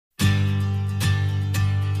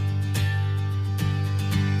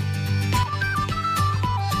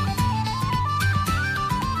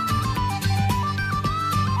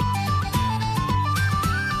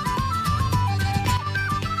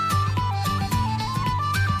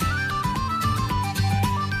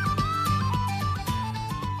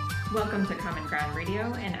Ground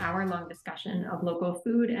Radio, an hour-long discussion of local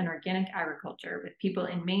food and organic agriculture with people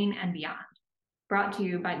in Maine and beyond. Brought to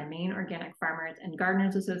you by the Maine Organic Farmers and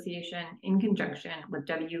Gardeners Association in conjunction with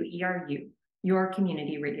WERU, your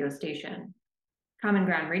community radio station. Common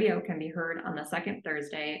Ground Radio can be heard on the second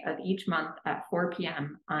Thursday of each month at 4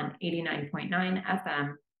 p.m. on 89.9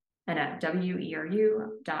 FM and at weru.org.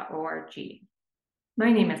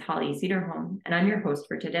 My name is Holly Cederholm, and I'm your host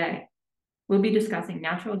for today. We'll be discussing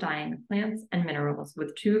natural dyeing of plants and minerals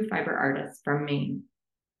with two fiber artists from Maine.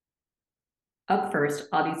 Up first,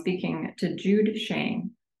 I'll be speaking to Jude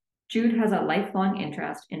Shang. Jude has a lifelong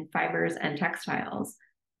interest in fibers and textiles.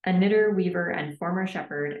 A knitter, weaver, and former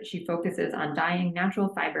shepherd, she focuses on dyeing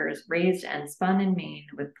natural fibers raised and spun in Maine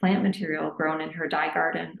with plant material grown in her dye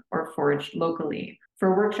garden or foraged locally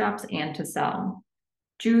for workshops and to sell.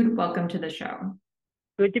 Jude, welcome to the show.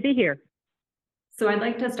 Good to be here. So I'd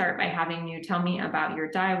like to start by having you tell me about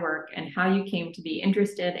your dye work and how you came to be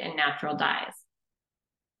interested in natural dyes.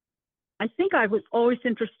 I think I was always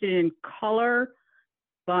interested in color,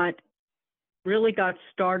 but really got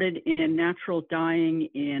started in natural dyeing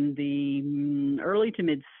in the early to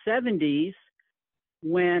mid 70s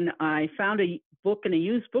when I found a book in a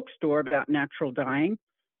used bookstore about natural dyeing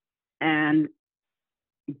and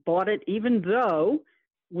bought it, even though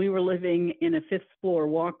we were living in a fifth floor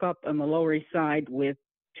walk up on the Lower East Side with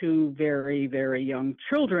two very, very young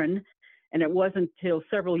children. And it wasn't until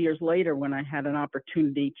several years later when I had an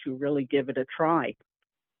opportunity to really give it a try.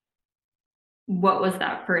 What was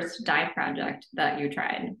that first dye project that you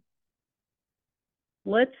tried?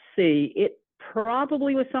 Let's see. It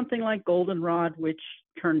probably was something like goldenrod, which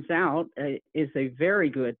turns out is a very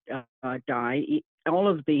good dye. All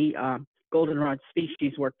of the goldenrod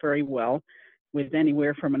species work very well, with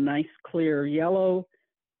anywhere from a nice clear yellow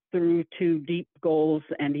through to deep golds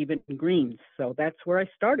and even greens. So that's where I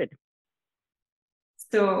started.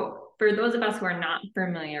 So for those of us who are not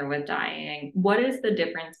familiar with dyeing, what is the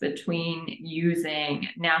difference between using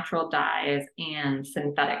natural dyes and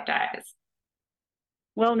synthetic dyes?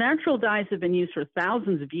 Well, natural dyes have been used for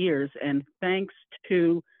thousands of years, and thanks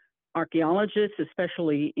to archaeologists,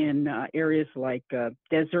 especially in areas like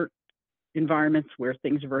desert environments where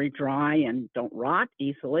things are very dry and don't rot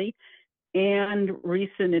easily, and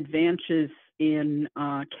recent advances in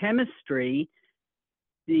chemistry,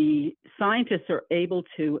 the scientists are able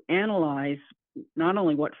to analyze not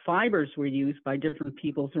only what fibers were used by different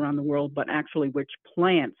peoples around the world, but actually which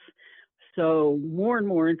plants. So more and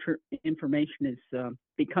more information is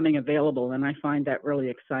becoming available, and I find that really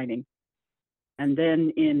exciting. And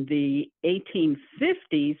then in the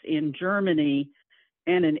 1850s in Germany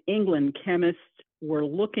and in England, chemists were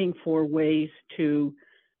looking for ways to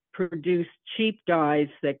produce cheap dyes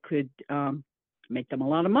that could make them a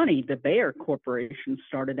lot of money. The Bayer Corporation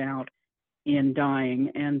started out in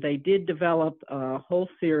dyeing, and they did develop a whole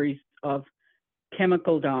series of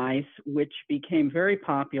chemical dyes, which became very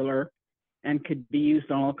popular and could be used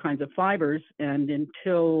on all kinds of fibers. And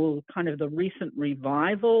until kind of the recent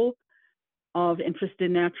revival of interest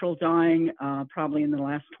in natural dyeing, probably in the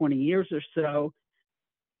last 20 years or so,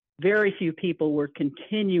 very few people were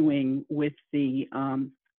continuing with the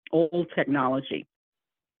old technology.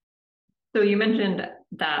 So you mentioned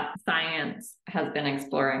that science has been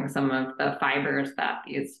exploring some of the fibers that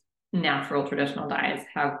these natural traditional dyes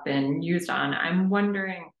have been used on. I'm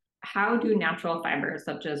wondering, how do natural fibers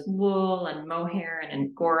such as wool and mohair and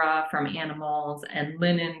angora from animals and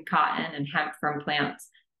linen, cotton, and hemp from plants,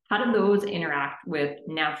 how do those interact with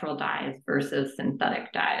natural dyes versus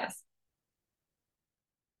synthetic dyes?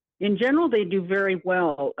 In general, they do very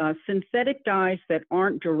well. Synthetic dyes that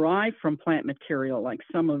aren't derived from plant material, like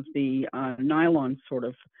some of the nylon sort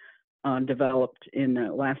of developed in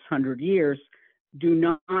the last 100 years, do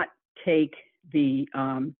not take the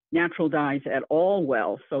natural dyes at all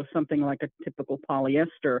well. So something like a typical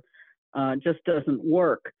polyester just doesn't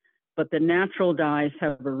work. But the natural dyes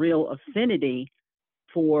have a real affinity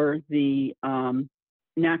for the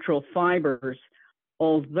natural fibers,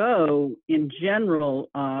 although in general,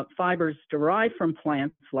 fibers derived from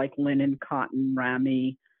plants like linen, cotton,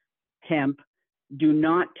 ramie, hemp do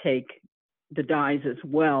not take the dyes as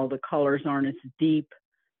well. The colors aren't as deep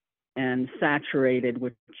and saturated,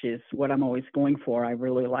 which is what I'm always going for. I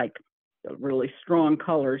really like the really strong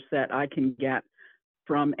colors that I can get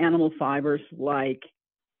from animal fibers like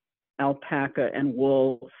alpaca and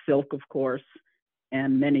wool, silk, of course,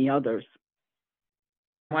 and many others.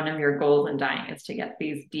 One of your goals in dyeing is to get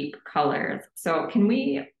these deep colors. So can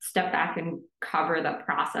we step back and cover the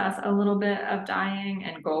process a little bit of dyeing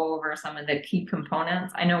and go over some of the key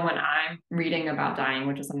components? I know when I'm reading about dyeing,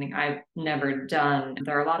 which is something I've never done,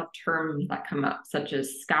 there are a lot of terms that come up, such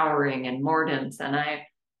as scouring and mordants, and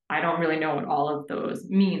I don't really know what all of those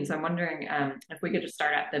mean. So I'm wondering if we could just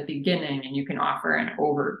start at the beginning and you can offer an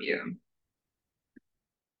overview.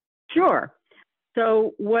 Sure.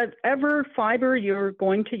 So whatever fiber you're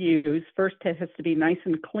going to use, first it has to be nice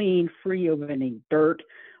and clean, free of any dirt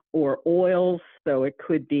or oils. So it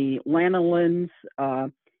could be lanolins,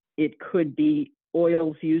 it could be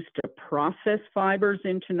oils used to process fibers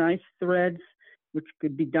into nice threads, which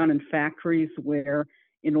could be done in factories where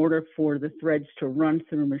in order for the threads to run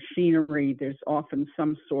through machinery, there's often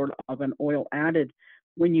some sort of an oil added.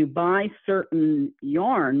 When you buy certain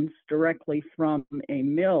yarns directly from a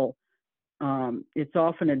mill, it's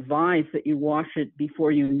often advised that you wash it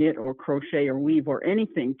before you knit or crochet or weave or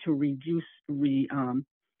anything to reduce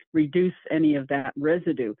any of that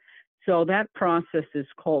residue. So that process is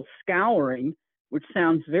called scouring, which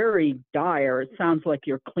sounds very dire. It sounds like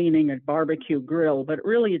you're cleaning a barbecue grill, but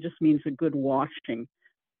really it just means a good washing,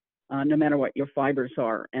 no matter what your fibers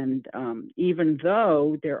are. And even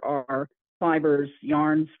though there are fibers,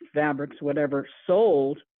 yarns, fabrics, whatever,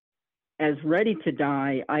 sold as ready to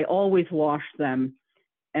dye, I always wash them,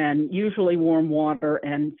 and usually warm water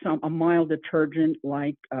and a mild detergent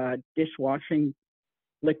like dishwashing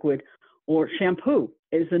liquid or shampoo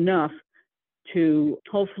is enough to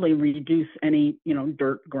hopefully reduce any,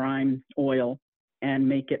 dirt, grime, oil, and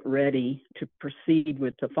make it ready to proceed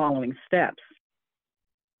with the following steps.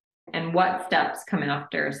 And what steps come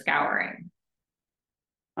after scouring?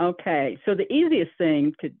 Okay, so the easiest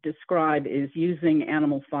thing to describe is using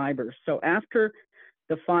animal fibers. So after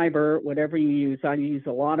the fiber, whatever you use, I use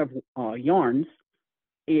a lot of yarns,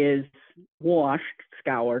 is washed,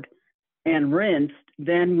 scoured, and rinsed,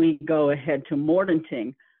 then we go ahead to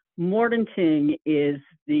mordanting. Mordanting is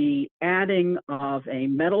the adding of a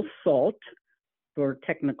metal salt, for a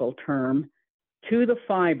technical term, to the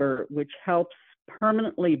fiber, which helps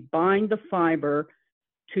permanently bind the fiber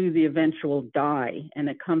to the eventual dye. And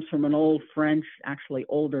it comes from an old French, actually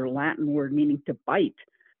older Latin word meaning to bite.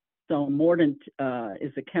 So mordant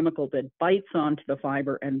is a chemical that bites onto the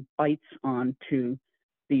fiber and bites onto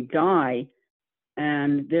the dye.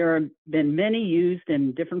 And there have been many used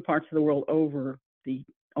in different parts of the world over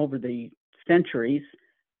the centuries,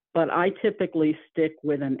 but I typically stick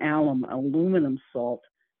with an aluminum salt,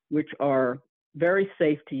 which are very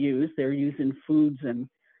safe to use. They're used in foods and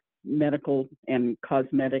medical and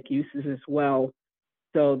cosmetic uses as well.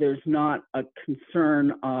 So there's not a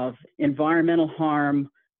concern of environmental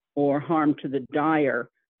harm or harm to the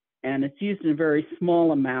dyer. And it's used in very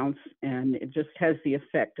small amounts, and it just has the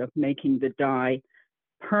effect of making the dye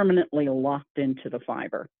permanently locked into the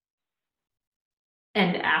fiber.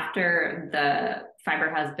 And after the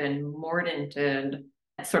fiber has been mordanted,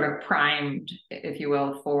 sort of primed, if you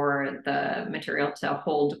will, for the material to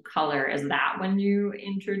hold color, is that when you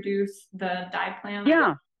introduce the dye plant?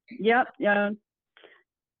 Yeah.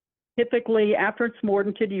 Typically, after it's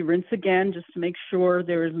mordanted, you rinse again just to make sure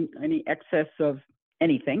there isn't any excess of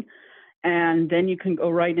anything. And then you can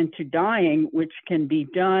go right into dyeing, which can be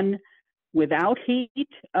done without heat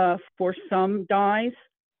for some dyes,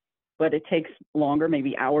 but it takes longer,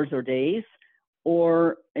 maybe hours or days.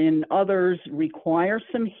 Or in others require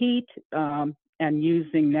some heat, and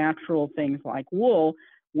using natural things like wool,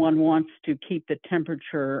 one wants to keep the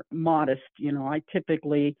temperature modest. I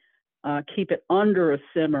typically keep it under a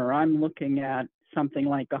simmer. I'm looking at something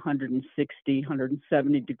like 160,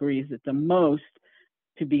 170 degrees at the most,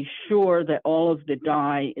 to be sure that all of the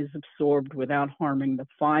dye is absorbed without harming the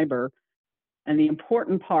fiber. And the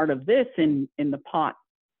important part of this in the pot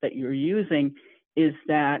that you're using is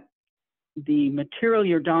that the material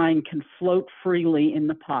you're dyeing can float freely in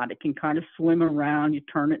the pot. It can kind of swim around. You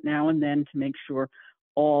turn it now and then to make sure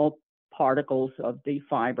all particles of the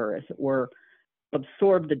fiber, as it were,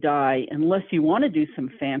 absorb the dye, unless you want to do some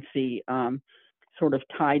fancy sort of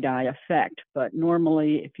tie-dye effect. But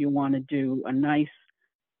normally, if you want to do a nice,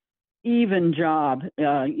 even job,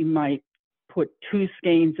 you might put 2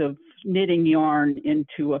 skeins of knitting yarn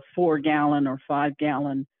into a 4-gallon or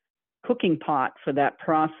 5-gallon cooking pot for that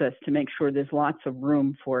process to make sure there's lots of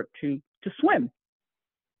room for it to swim.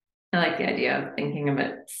 I like the idea of thinking of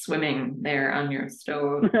it swimming there on your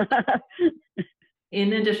stove.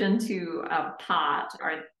 In addition to a pot,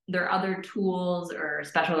 are there other tools or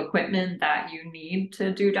special equipment that you need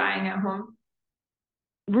to do dyeing at home?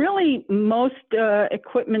 Really, most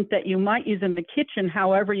equipment that you might use in the kitchen.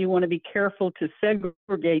 However, you want to be careful to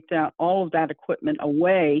segregate all of that equipment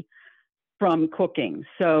away from cooking.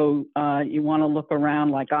 So you want to look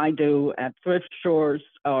around, like I do, at thrift stores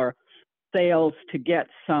or sales to get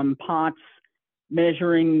some pots,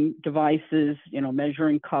 measuring devices,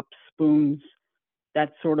 measuring cups, spoons,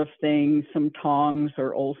 that sort of thing, some tongs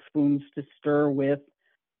or old spoons to stir with.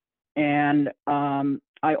 And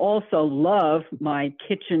I also love my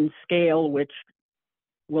kitchen scale, which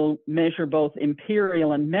will measure both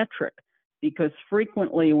imperial and metric, because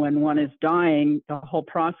frequently when one is dyeing, the whole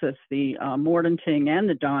process, the mordanting and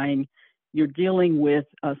the dyeing, you're dealing with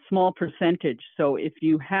a small percentage. So if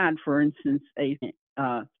you had, for instance, a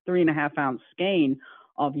 3.5 ounce skein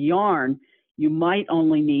of yarn, you might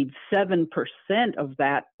only need 7% of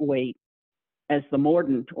that weight as the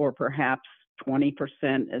mordant, or perhaps 20%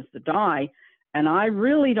 as the dye. And I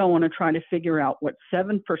really don't want to try to figure out what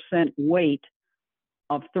 7% weight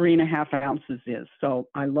of 3.5 ounces is. So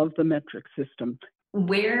I love the metric system.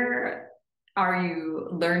 Where are you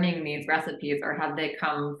learning these recipes, or have they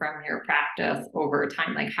come from your practice over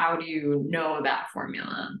time? Like, how do you know that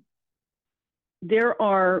formula? There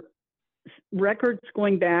are records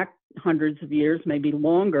going back hundreds of years, maybe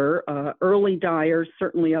longer. Early dyers,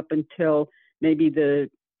 certainly up until maybe the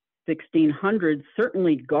 1600s,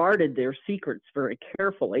 certainly guarded their secrets very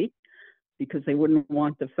carefully, because they wouldn't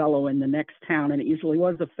want the fellow in the next town, and it usually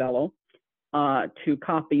was a fellow, to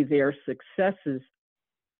copy their successes.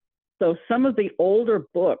 So some of the older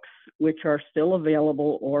books, which are still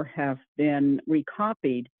available or have been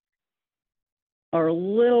recopied, are a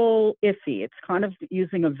little iffy. It's kind of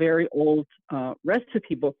using a very old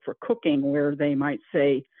recipe book for cooking, where they might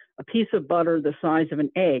say a piece of butter the size of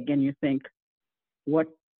an egg, and you think, what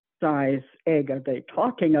size egg are they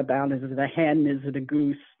talking about? Is it a hen? Is it a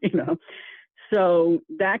goose? So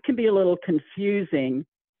that can be a little confusing.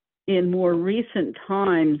 In more recent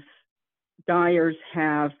times, dyers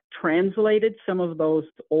have translated some of those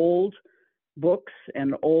old books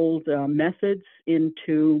and old methods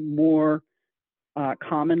into more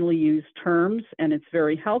commonly used terms, and it's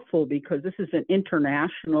very helpful because this is an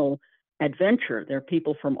international adventure. There are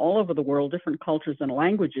people from all over the world, different cultures and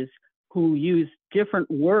languages, who use different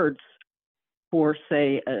words for,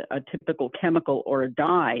 say, a typical chemical or a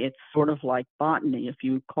dye. It's sort of like botany. If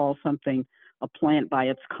you call something a plant by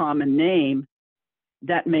its common name,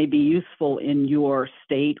 that may be useful in your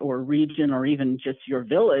state or region or even just your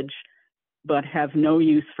village, but have no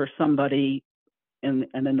use for somebody in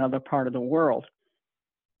another part of the world.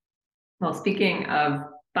 Well, speaking of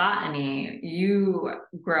botany, you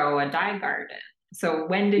grow a dye garden. So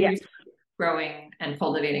when did you start growing and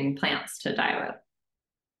cultivating plants to dye with?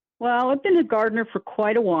 Well, I've been a gardener for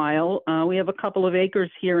quite a while. We have a couple of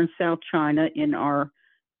acres here in South China in our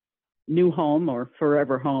new home, or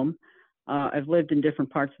forever home. I've lived in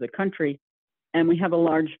different parts of the country, and we have a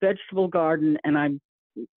large vegetable garden, and I'm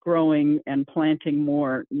growing and planting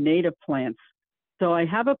more native plants. So I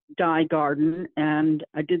have a dye garden, and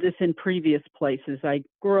I did this in previous places. I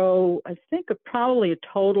grow, I think, probably a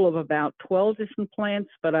total of about 12 different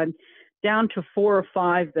plants, but I'm down to 4 or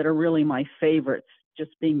 5 that are really my favorites,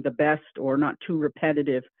 just being the best or not too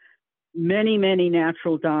repetitive. Many, many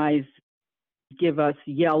natural dyes give us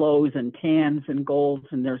yellows and tans and golds,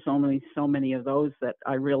 and there's only so many of those that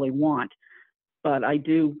I really want. But I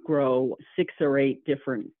do grow 6 or 8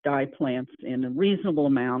 different dye plants in a reasonable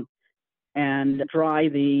amount, and dry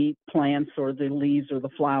the plants or the leaves or the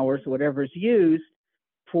flowers, whatever's used,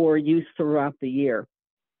 for use throughout the year.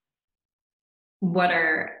 What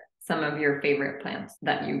are some of your favorite plants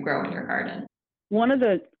that you grow in your garden? One of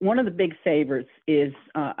the big favorites is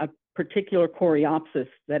a particular coreopsis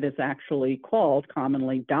that is actually called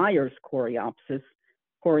commonly dyer's coreopsis,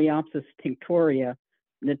 Coreopsis tinctoria.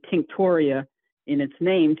 And the tinctoria, in its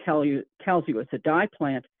name, tells you it's a dye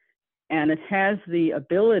plant, and it has the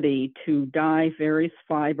ability to dye various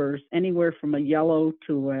fibers, anywhere from a yellow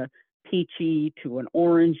to a peachy to an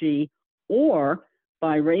orangey, or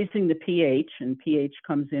by raising the pH, and pH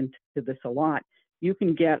comes into this a lot, you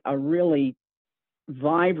can get a really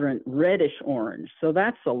vibrant reddish orange. So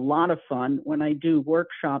that's a lot of fun. When I do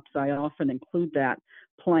workshops, I often include that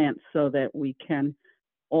plant so that we can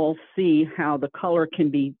all see how the color can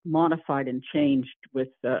be modified and changed with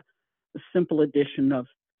the simple addition of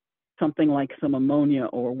something like some ammonia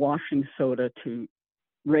or washing soda to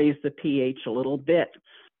raise the pH a little bit.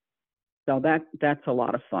 So that's a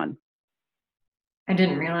lot of fun. I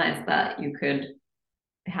didn't realize that you could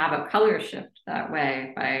have a color shift that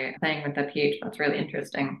way by playing with the pH. That's really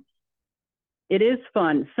interesting. It is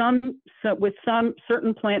fun. With some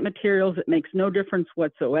certain plant materials, it makes no difference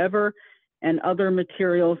whatsoever, and other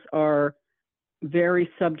materials are very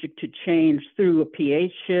subject to change through a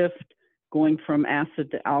pH shift, going from acid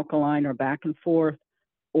to alkaline or back and forth,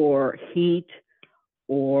 or heat,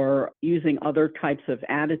 or using other types of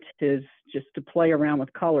additives just to play around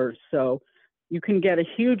with colors. So you can get a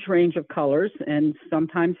huge range of colors and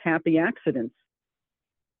sometimes happy accidents.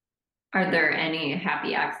 Are there any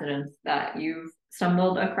happy accidents that you've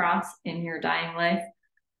stumbled across in your dyeing life?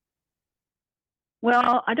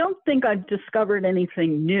 Well, I don't think I've discovered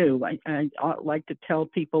anything new. I like to tell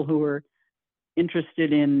people who are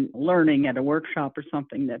interested in learning at a workshop or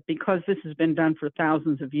something that because this has been done for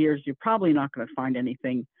thousands of years, you're probably not going to find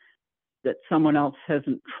anything that someone else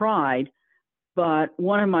hasn't tried. But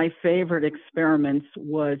one of my favorite experiments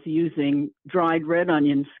was using dried red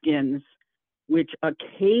onion skins, which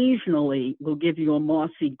occasionally will give you a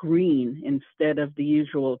mossy green instead of the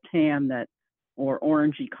usual tan or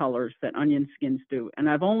orangey colors that onion skins do. And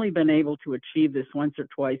I've only been able to achieve this once or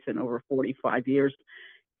twice in over 45 years.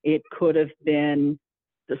 It could have been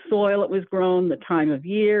the soil it was grown, the time of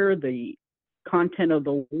year, the content of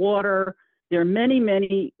the water. There are many,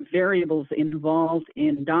 many variables involved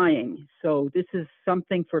in dyeing. So this is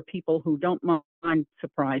something for people who don't mind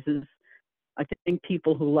surprises. I think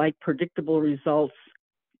people who like predictable results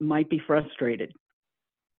might be frustrated.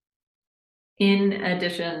 In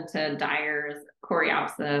addition to dyers,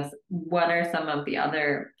 coreopsis, what are some of the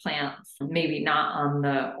other plants, maybe not on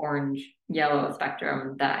the orange-yellow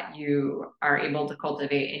spectrum, that you are able to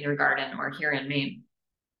cultivate in your garden or here in Maine?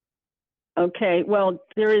 Okay, well,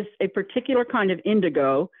 there is a particular kind of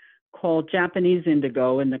indigo called Japanese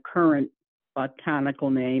indigo, and the current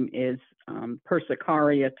botanical name is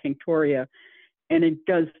Persicaria tinctoria. And it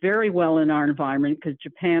does very well in our environment because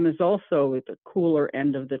Japan is also at the cooler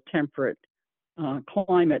end of the temperate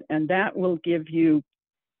climate. And that will give you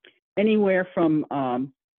anywhere from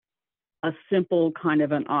a simple kind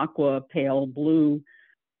of an aqua pale blue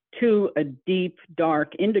to a deep,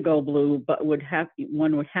 dark indigo blue, but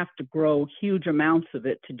one would have to grow huge amounts of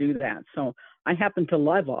it to do that. So I happen to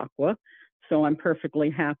love aqua, so I'm perfectly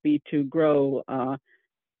happy to grow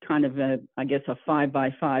kind of a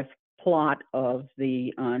 5x5 plot of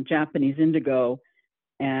the Japanese indigo,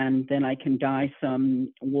 and then I can dye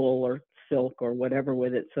some wool or silk or whatever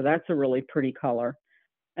with it. So that's a really pretty color.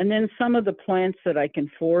 And then some of the plants that I can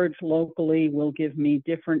forage locally will give me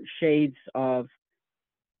different shades of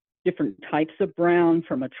different types of brown,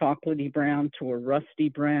 from a chocolatey brown to a rusty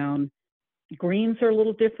brown. Greens are a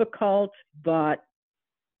little difficult, but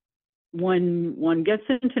when one gets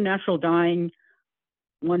into natural dyeing,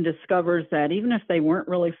 one discovers that even if they weren't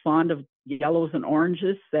really fond of yellows and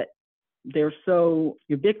oranges, that they're so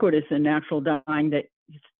ubiquitous in natural dyeing that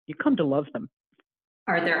you come to love them.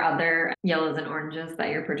 Are there other yellows and oranges that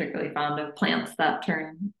you're particularly fond of, plants that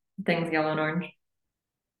turn things yellow and orange?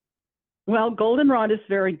 Well, goldenrod is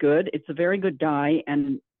very good. It's a very good dye,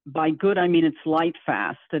 and by good, I mean it's light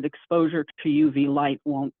fast, that exposure to UV light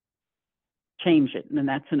won't change it, and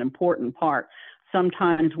that's an important part.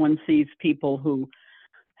 Sometimes one sees people who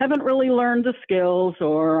haven't really learned the skills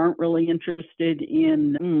or aren't really interested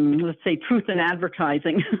in, let's say, truth in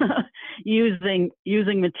advertising, using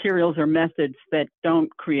materials or methods that don't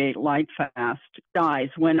create light fast dyes.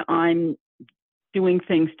 When I'm doing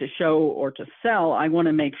things to show or to sell, I want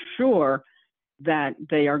to make sure that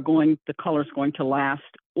the color's going to last,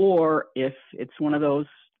 or if it's one of those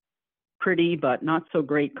pretty but not so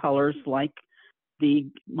great colors like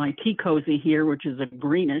my tea cozy here, which is a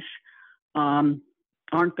greenish,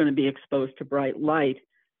 aren't going to be exposed to bright light.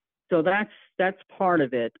 So that's part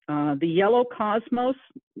of it. The yellow cosmos,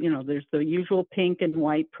 there's the usual pink and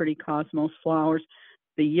white pretty cosmos flowers.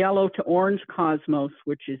 The yellow to orange cosmos,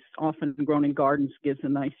 which is often grown in gardens, gives a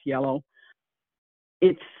nice yellow.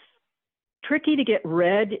 It's tricky to get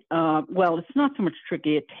red. Well, it's not so much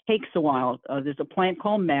tricky. It takes a while. There's a plant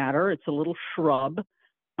called madder. It's a little shrub,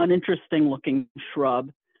 uninteresting looking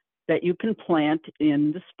shrub that you can plant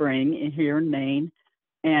in the spring here in Maine.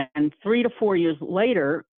 And 3 to 4 years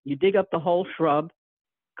later, you dig up the whole shrub,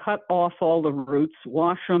 cut off all the roots,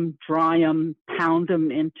 wash them, dry them, pound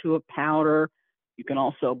them into a powder. You can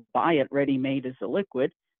also buy it ready-made as a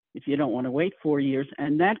liquid if you don't want to wait 4 years.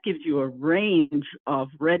 And that gives you a range of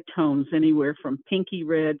red tones, anywhere from pinky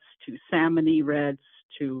reds to salmony reds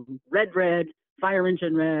to red, fire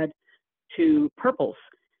engine red, to purples.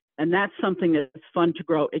 And that's something that's fun to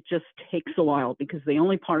grow. It just takes a while because the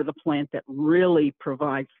only part of the plant that really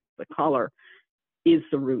provides the color is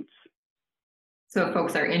the roots. So if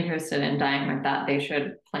folks are interested in dyeing like that, they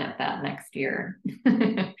should plant that next year.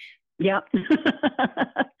 Yeah.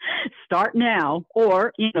 Start now,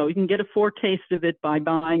 or, you can get a foretaste of it by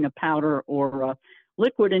buying a powder or a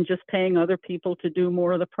liquid and just paying other people to do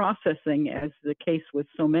more of the processing, as the case with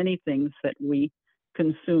so many things that we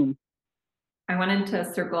consume. I wanted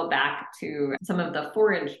to circle back to some of the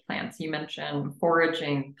forage plants. You mentioned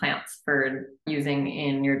foraging plants for using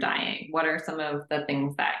in your dyeing. What are some of the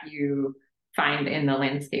things that you find in the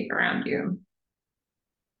landscape around you?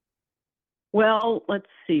 Well, let's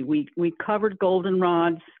see. We covered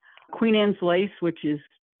goldenrods, Queen Anne's lace, which is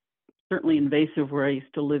certainly invasive where I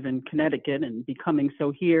used to live in Connecticut, and becoming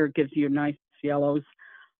so here, gives you nice yellows.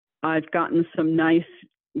 I've gotten some nice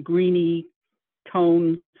greeny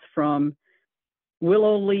tones from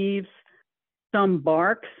willow leaves. Some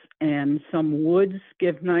barks and some woods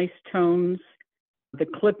give nice tones. The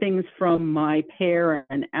clippings from my pear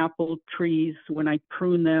and apple trees, when I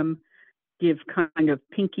prune them, give kind of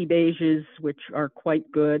pinky beiges, which are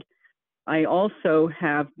quite good. I also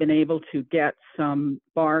have been able to get some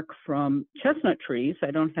bark from chestnut trees.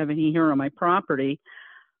 I don't have any here on my property,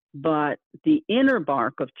 but the inner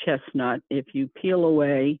bark of chestnut, if you peel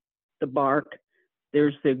away the bark,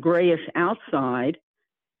 there's the grayish outside,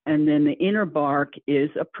 and then the inner bark is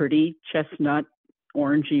a pretty chestnut,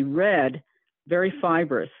 orangey red, very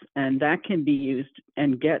fibrous, and that can be used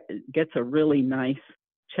and gets a really nice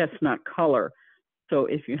chestnut color. So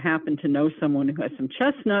if you happen to know someone who has some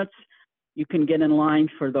chestnuts, you can get in line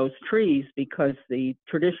for those trees, because the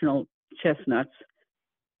traditional chestnuts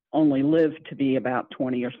only live to be about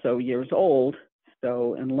 20 or so years old.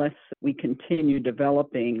 So unless we continue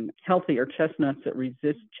developing healthier chestnuts that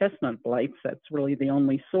resist chestnut blights, that's really the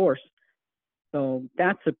only source. So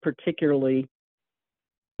that's a particularly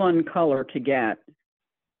fun color to get.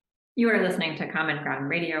 You are listening to Common Ground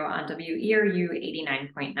Radio on WERU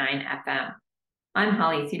 89.9 FM. I'm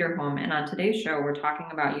Holly Cederholm, and on today's show, we're talking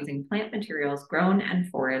about using plant materials grown and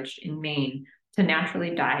foraged in Maine to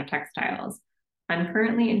naturally dye textiles. I'm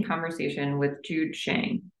currently in conversation with Jude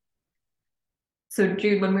Shang. So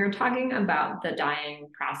Jude, when we were talking about the dyeing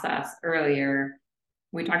process earlier,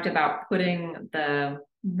 we talked about putting the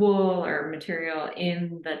wool or material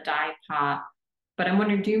in the dye pot, but I'm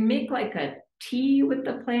wondering, do you make like a tea with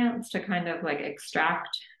the plants to kind of like extract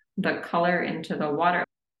the color into the water?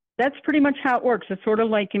 That's pretty much how it works. It's sort of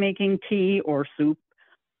like making tea or soup.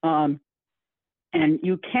 And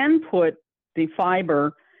you can put the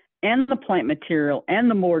fiber and the plant material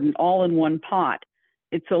and the mordant all in one pot.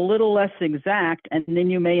 It's a little less exact, and then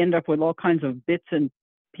you may end up with all kinds of bits and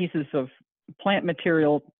pieces of plant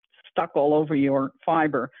material stuck all over your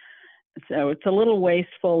fiber. So it's a little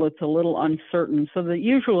wasteful, it's a little uncertain. So the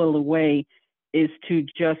usual way is to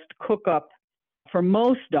just cook up, for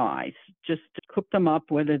most dyes, just cook them up,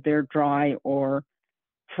 whether they're dry or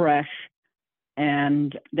fresh,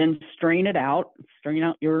 and then strain out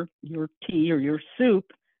your tea or your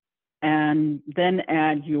soup, and then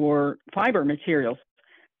add your fiber materials,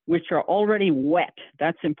 which are already wet.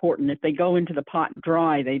 That's important. If they go into the pot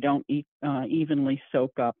dry, they don't evenly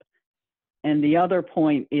soak up. And the other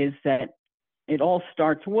point is that it all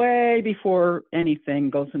starts way before anything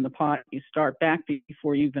goes in the pot. You start back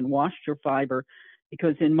before you even washed your fiber,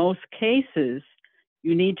 because in most cases,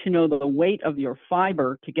 you need to know the weight of your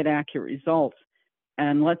fiber to get accurate results.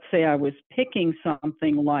 And let's say I was picking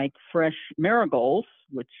something like fresh marigolds,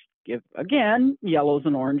 which give, again, yellows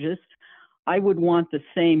and oranges. I would want the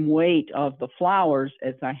same weight of the flowers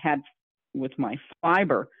as I had with my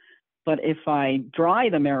fiber. But if I dry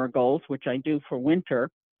the marigolds, which I do for winter,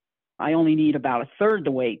 I only need about a third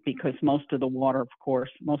the weight, because most of the water, of course,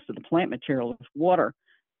 most of the plant material is water.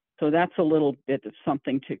 So that's a little bit of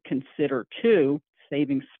something to consider too,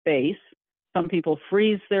 saving space. Some people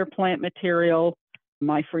freeze their plant material.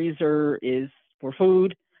 My freezer is for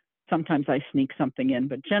food. Sometimes I sneak something in,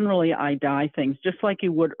 but generally I dye things just like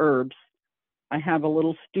you would herbs. I have a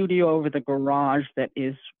little studio over the garage that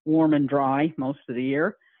is warm and dry most of the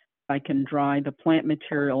year. I can dry the plant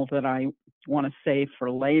material that I want to save for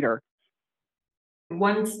later.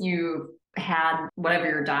 Once you've had whatever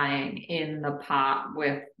you're dyeing in the pot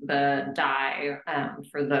with the dye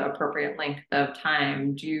for the appropriate length of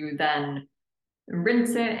time, do you then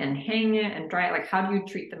rinse it and hang it and dry it? Like, how do you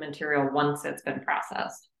treat the material once it's been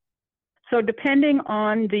processed? So depending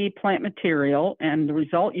on the plant material and the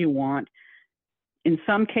result you want, in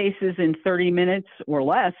some cases in 30 minutes or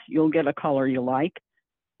less, you'll get a color you like.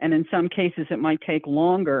 And in some cases, it might take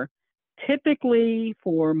longer. Typically,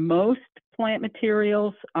 for most plant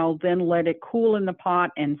materials, I'll then let it cool in the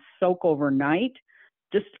pot and soak overnight.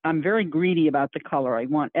 I'm very greedy about the color. I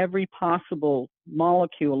want every possible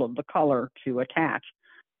molecule of the color to attach.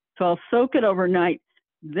 So I'll soak it overnight.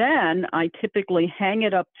 Then I typically hang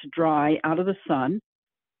it up to dry out of the sun.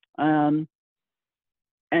 And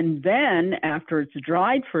then after it's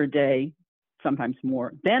dried for a day, sometimes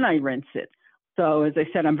more, then I rinse it. So as I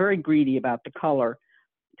said, I'm very greedy about the color.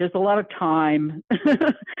 There's a lot of time.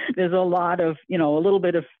 There's a lot of, a little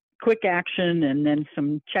bit of quick action, and then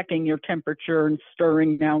some checking your temperature and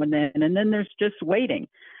stirring now and then. And then there's just waiting.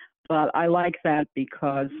 But I like that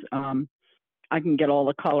because I can get all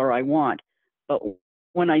the color I want. But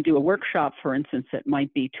when I do a workshop, for instance, it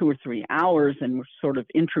might be 2 or 3 hours and we're sort of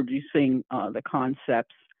introducing the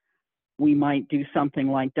concepts. We might do something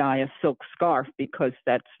like dye a silk scarf because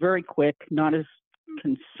that's very quick, not as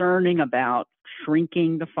concerning about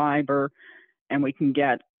shrinking the fiber, and we can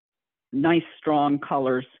get nice, strong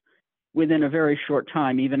colors within a very short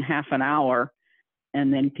time, even half an hour,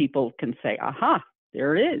 and then people can say, aha,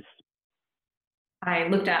 there it is. I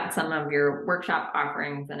looked at some of your workshop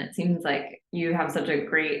offerings, and it seems like you have such a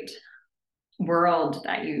great world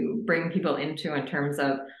that you bring people into in terms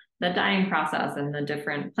of the dyeing process and the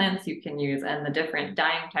different plants you can use and the different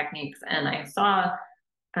dyeing techniques. And I saw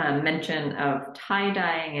mention of tie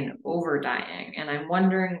dyeing and over dyeing, and I'm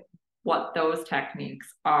wondering what those techniques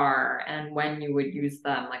are and when you would use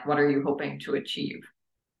them. Like, what are you hoping to achieve?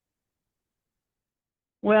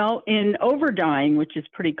 Well, in over dyeing, which is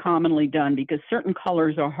pretty commonly done because certain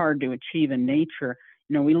colors are hard to achieve in nature,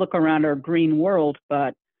 we look around our green world,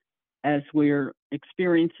 but as we're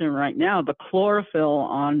experiencing right now, the chlorophyll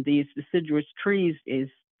on these deciduous trees is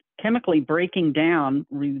chemically breaking down,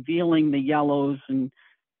 revealing the yellows and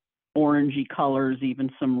orangey colors, even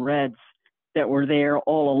some reds that were there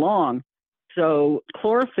all along. So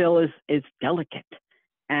chlorophyll is delicate,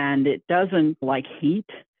 and it doesn't like heat.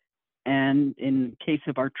 And in case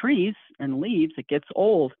of our trees and leaves, it gets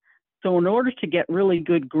old. So in order to get really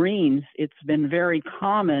good greens, it's been very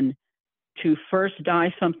common to first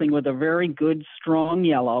dye something with a very good, strong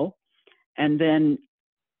yellow, and then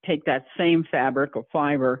take that same fabric or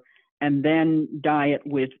fiber and then dye it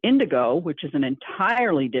with indigo, which is an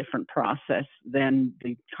entirely different process than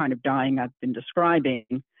the kind of dyeing I've been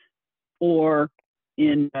describing. Or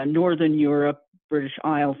in Northern Europe, British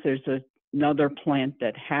Isles, there's another plant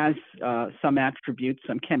that has some attributes,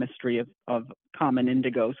 some chemistry of common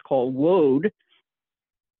indigos called woad.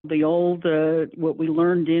 The old, what we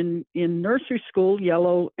learned in nursery school,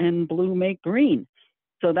 yellow and blue make green.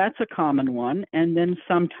 So that's a common one. And then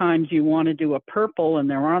sometimes you want to do a purple, and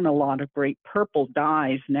there aren't a lot of great purple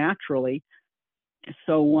dyes naturally.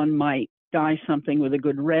 So one might dye something with a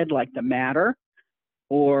good red like the madder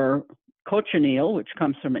or cochineal, which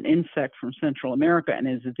comes from an insect from Central America and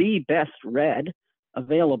is the best red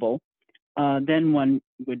available. Then one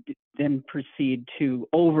would then proceed to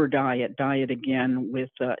over dye it again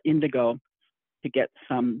with indigo to get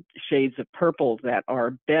some shades of purple that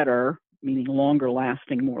are better, meaning longer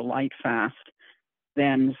lasting, more light fast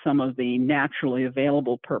than some of the naturally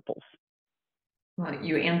available purples. Well,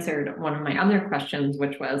 you answered one of my other questions,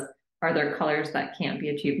 which was, are there colors that can't be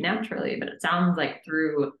achieved naturally? But it sounds like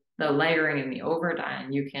through the layering and the over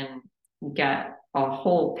dyeing, you can get a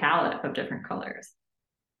whole palette of different colors.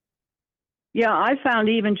 Yeah, I found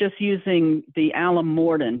even just using the alum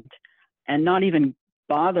mordant and not even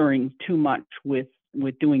bothering too much with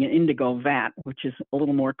doing an indigo vat, which is a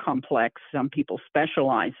little more complex. Some people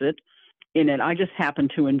specialize in it. I just happen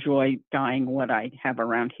to enjoy dyeing what I have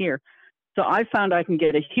around here. So I found I can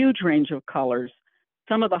get a huge range of colors.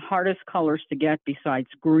 Some of the hardest colors to get besides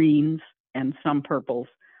greens and some purples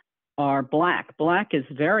are black. Black is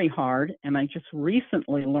very hard, and I just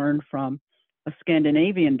recently learned from a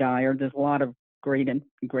Scandinavian dyer. There's a lot of great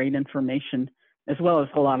information, as well as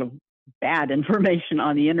a lot of bad information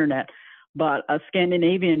on the internet. But a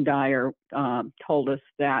Scandinavian dyer told us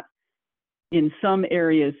that in some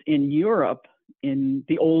areas in Europe, in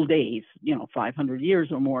the old days, 500 years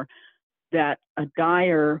or more, that a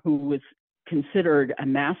dyer who was considered a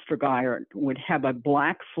master dyer would have a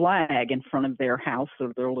black flag in front of their house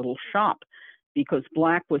or their little shop, because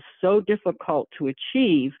black was so difficult to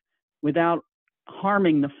achieve without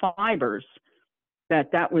harming the fibers,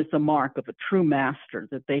 that was the mark of a true master,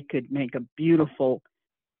 that they could make a beautiful,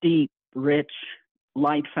 deep, rich,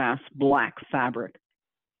 light fast black fabric.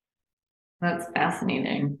 That's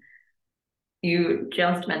fascinating. You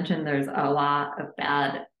just mentioned there's a lot of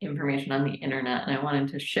bad information on the internet, and I wanted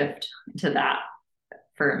to shift to that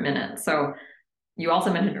for a minute. So you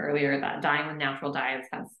also mentioned earlier that dyeing with natural dyes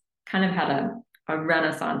has kind of had a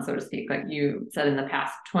renaissance, so to speak, like you said, in the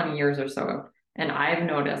past 20 years or so. And I've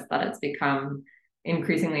noticed that it's become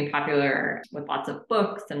increasingly popular with lots of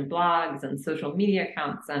books and blogs and social media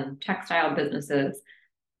accounts and textile businesses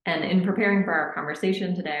And in preparing for our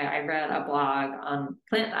conversation today, I read a blog on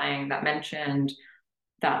plant dyeing that mentioned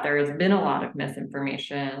that there has been a lot of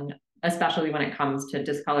misinformation, especially when it comes to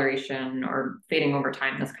discoloration or fading over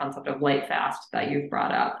time, this concept of light fast that you've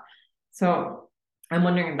brought up. So I'm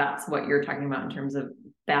wondering if that's what you're talking about in terms of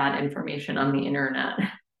bad information on the internet.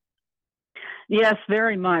 Yes,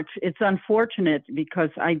 very much. It's unfortunate because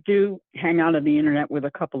I do hang out on the internet with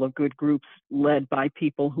a couple of good groups led by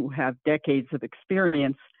people who have decades of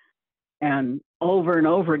experience. And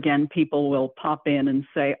over again, people will pop in and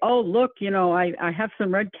say, oh, look, I have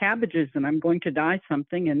some red cabbages and I'm going to dye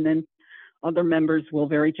something. And then other members will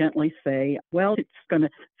very gently say, well, it's going to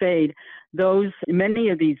fade. Many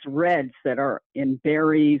of these reds that are in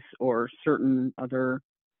berries or certain other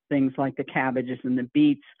things like the cabbages and the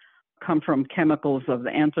beets come from chemicals of the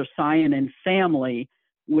anthocyanin family,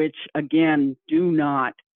 which again do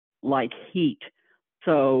not like heat.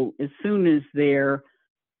 So as soon as they're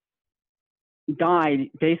dyed,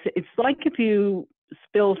 it's like if you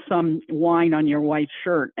spill some wine on your white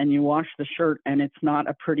shirt and you wash the shirt and it's not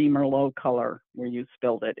a pretty Merlot color where you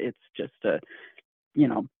spilled it. It's just a,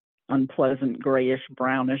 unpleasant grayish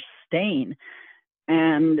brownish stain.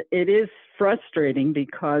 And it is frustrating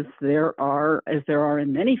because there are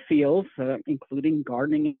in many fields, including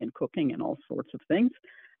gardening and cooking and all sorts of things,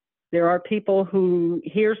 there are people who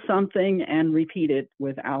hear something and repeat it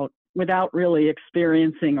without really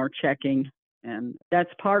experiencing or checking. And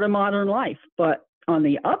that's part of modern life. But on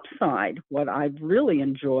the upside, what I've really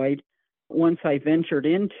enjoyed once I ventured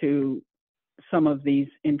into some of these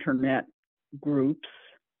internet groups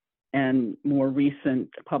and more recent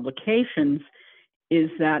publications is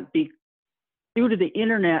that due to the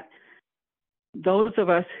internet, those of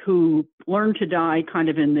us who learn to dye kind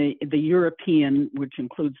of in the European, which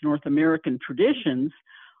includes North American traditions,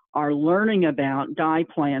 are learning about dye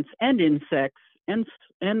plants and insects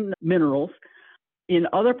and minerals in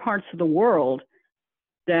other parts of the world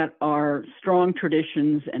that are strong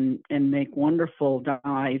traditions and make wonderful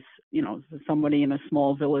dyes. Somebody in a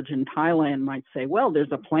small village in Thailand might say, well,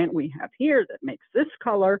 there's a plant we have here that makes this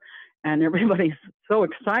color. And everybody's so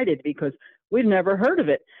excited because we've never heard of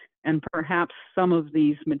it. And perhaps some of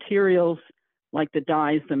these materials, like the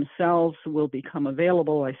dyes themselves, will become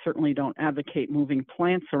available. I certainly don't advocate moving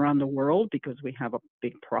plants around the world because we have a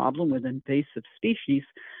big problem with invasive species.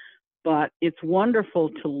 But it's wonderful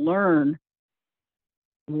to learn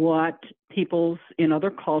what peoples in other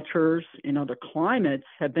cultures, in other climates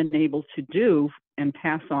have been able to do and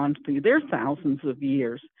pass on through their thousands of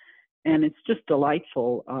years. And it's just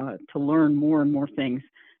delightful to learn more and more things.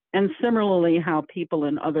 And similarly, how people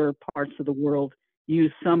in other parts of the world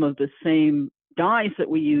use some of the same dyes that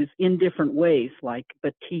we use in different ways, like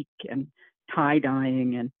batik and tie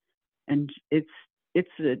dyeing. And it's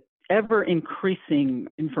an ever increasing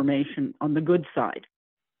information on the good side.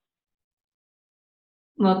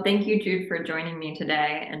 Well, thank you, Jude, for joining me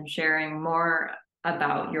today and sharing more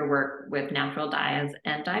about your work with natural dyes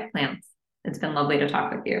and dye plants. It's been lovely to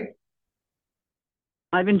talk with you.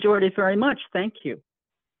 I've enjoyed it very much. Thank you.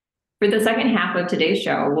 For the second half of today's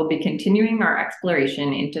show, we'll be continuing our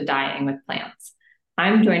exploration into dyeing with plants.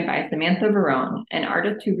 I'm joined by Samantha Barone, an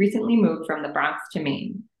artist who recently moved from the Bronx to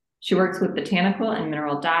Maine. She works with botanical and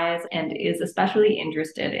mineral dyes and is especially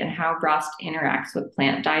interested in how rust interacts with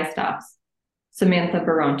plant dye stuffs. Samantha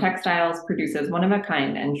Barone Textiles produces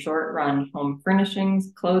one-of-a-kind and short-run home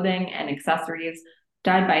furnishings, clothing, and accessories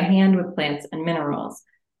dyed by hand with plants and minerals.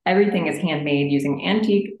 Everything is handmade using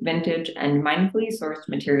antique, vintage, and mindfully sourced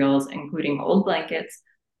materials, including old blankets,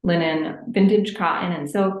 linen, vintage cotton and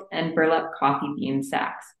silk, and burlap coffee bean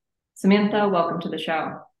sacks. Samantha, welcome to the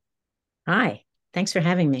show. Hi, thanks for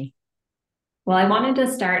having me. Well, I wanted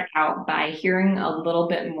to start out by hearing a little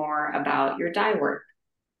bit more about your dye work.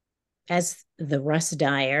 As the rust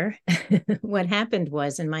dyer, what happened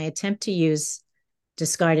was, in my attempt to use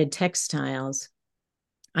discarded textiles,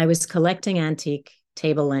 I was collecting antique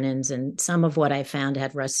table linens, and some of what I found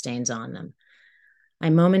had rust stains on them. I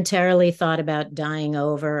momentarily thought about dyeing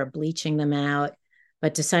over or bleaching them out,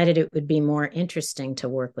 but decided it would be more interesting to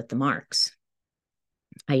work with the marks.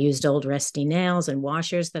 I used old rusty nails and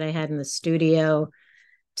washers that I had in the studio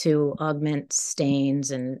to augment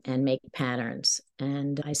stains and make patterns.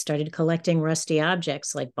 And I started collecting rusty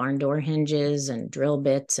objects like barn door hinges and drill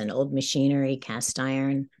bits and old machinery, cast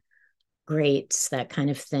iron, grates, that kind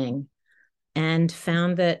of thing. And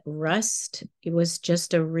found that rust, it was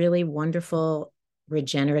just a really wonderful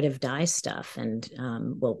regenerative dye stuff. And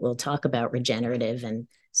we'll talk about regenerative and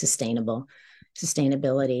sustainability.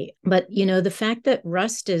 But, the fact that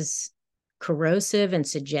rust is corrosive and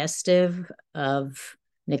suggestive of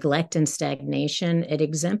neglect and stagnation, it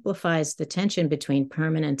exemplifies the tension between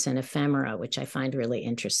permanence and ephemera, which I find really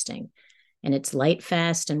interesting. And it's light,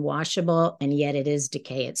 fast, and washable, and yet it is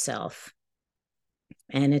decay itself.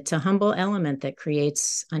 And it's a humble element that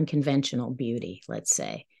creates unconventional beauty, let's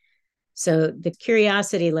say. So the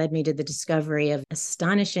curiosity led me to the discovery of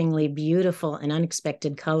astonishingly beautiful and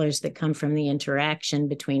unexpected colors that come from the interaction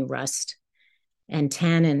between rust and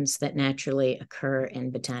tannins that naturally occur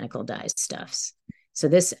in botanical dye stuffs. So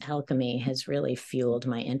this alchemy has really fueled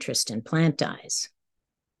my interest in plant dyes.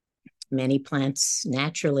 Many plants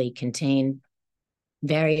naturally contain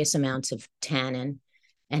various amounts of tannin,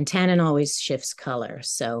 and tannin always shifts color.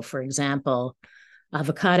 So, for example,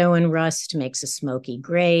 avocado in rust makes a smoky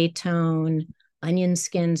gray tone. Onion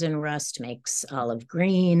skins in rust makes olive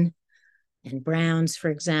green and browns, for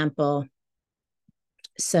example.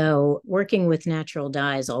 So working with natural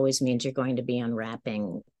dyes always means you're going to be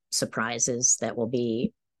unwrapping surprises that will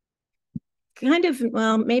be kind of,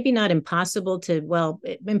 well, maybe not impossible to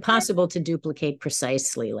duplicate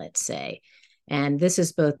precisely, let's say. And this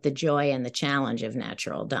is both the joy and the challenge of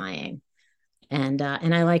natural dyeing. And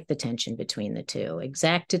I like the tension between the two.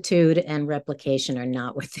 Exactitude and replication are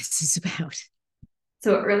not what this is about.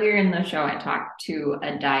 So earlier in the show, I talked to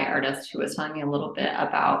a dye artist who was telling me a little bit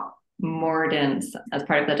about mordants as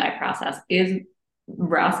part of the dye process. Is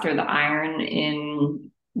rust or the iron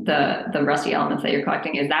in the rusty elements that you're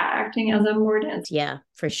collecting, is that acting as a mordant? Yeah,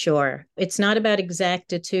 for sure. It's not about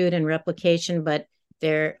exactitude and replication, but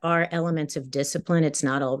there are elements of discipline. It's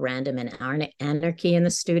not all random and anarchy in the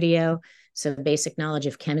studio. So basic knowledge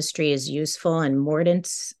of chemistry is useful, and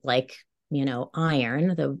mordants like,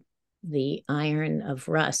 iron, the iron of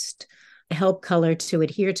rust, help color to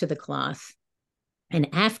adhere to the cloth. And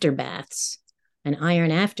afterbaths, an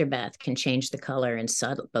iron afterbath can change the color in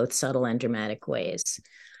both subtle and dramatic ways.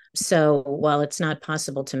 So while it's not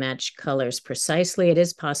possible to match colors precisely, it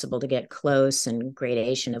is possible to get close and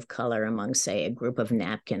gradation of color among, say, a group of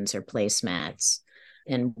napkins or placemats.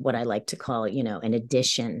 And what I like to call, an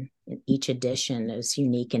addition. Each addition is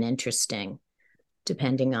unique and interesting,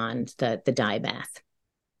 depending on the dye bath.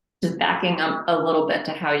 Just backing up a little bit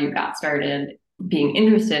to how you got started being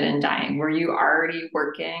interested in dyeing. Were you already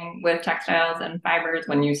working with textiles and fibers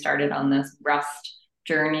when you started on this rust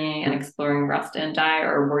journey and exploring rust and dye,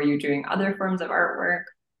 or were you doing other forms of artwork?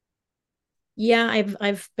 Yeah,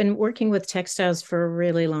 I've been working with textiles for a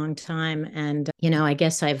really long time, and I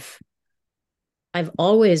guess I've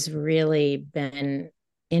always really been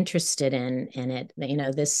interested in it.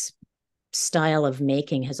 This style of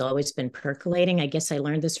making has always been percolating. I guess I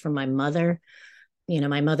learned this from my mother.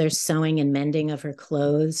 My mother's sewing and mending of her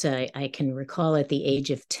clothes. I can recall at the age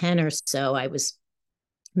of 10 or so, I was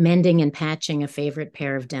mending and patching a favorite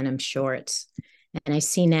pair of denim shorts. And I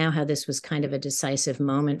see now how this was kind of a decisive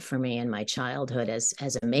moment for me in my childhood as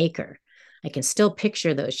a maker. I can still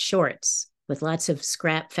picture those shorts with lots of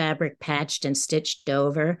scrap fabric patched and stitched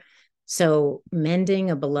over. So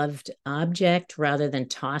mending a beloved object rather than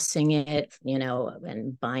tossing it,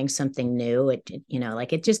 and buying something new,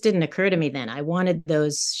 it just didn't occur to me then. I wanted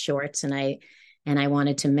those shorts and I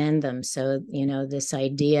wanted to mend them. So, this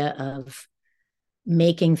idea of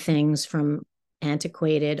making things from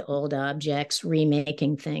antiquated old objects,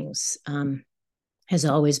 remaking things, has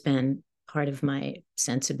always been part of my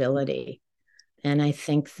sensibility. And I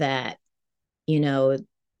think that,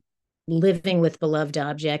 living with beloved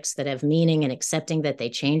objects that have meaning and accepting that they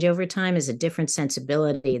change over time is a different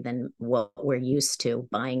sensibility than what we're used to,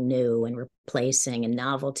 buying new and replacing and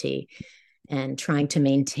novelty and trying to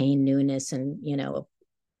maintain newness and, a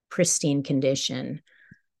pristine condition.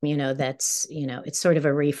 That's, it's sort of a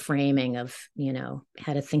reframing of,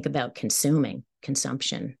 how to think about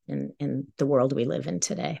consumption in the world we live in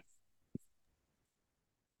today.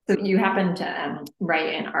 So you happened to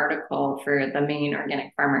write an article for the Maine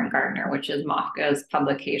Organic Farmer and Gardener, which is MOFGA's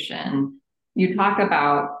publication. You talk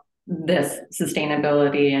about this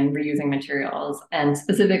sustainability and reusing materials, and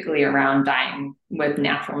specifically around dyeing with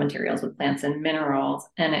natural materials, with plants and minerals.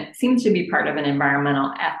 And it seems to be part of an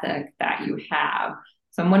environmental ethic that you have.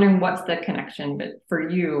 So I'm wondering, what's the connection for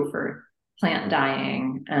you for plant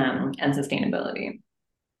dyeing and sustainability?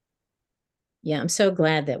 Yeah, I'm so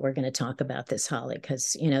glad that we're going to talk about this, Holly,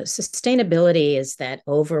 because, sustainability is that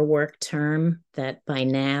overworked term that by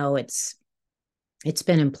now it's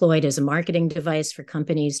been employed as a marketing device for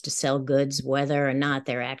companies to sell goods, whether or not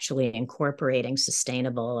they're actually incorporating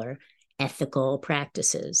sustainable or ethical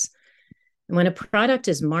practices. And when a product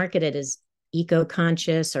is marketed as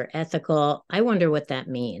eco-conscious or ethical, I wonder what that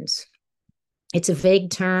means. It's a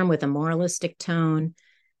vague term with a moralistic tone.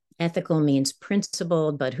 Ethical means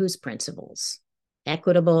principled, but whose principles?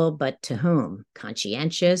 Equitable, but to whom?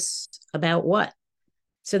 Conscientious about what?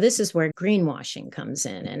 So this is where greenwashing comes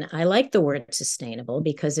in. And I like the word sustainable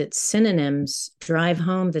because its synonyms drive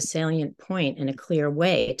home the salient point in a clear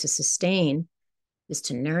way. To sustain is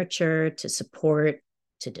to nurture, to support,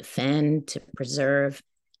 to defend, to preserve.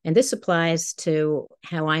 And this applies to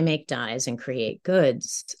how I make dyes and create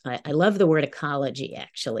goods. I love the word ecology,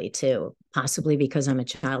 actually, too, possibly because I'm a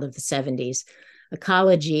child of the 70s.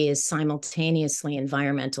 Ecology is simultaneously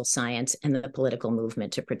environmental science and the political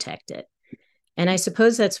movement to protect it. And I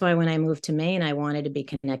suppose that's why when I moved to Maine, I wanted to be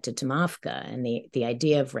connected to MAFCA and the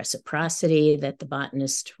idea of reciprocity that the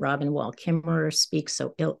botanist Robin Wall Kimmerer speaks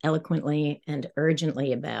so eloquently and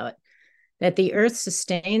urgently about, that the earth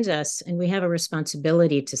sustains us and we have a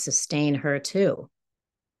responsibility to sustain her too.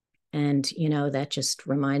 And, that just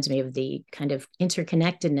reminds me of the kind of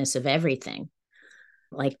interconnectedness of everything.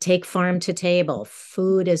 Like take farm to table,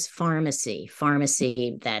 food is pharmacy,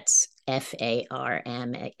 that's FARMACY.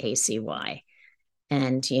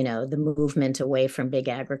 And, the movement away from big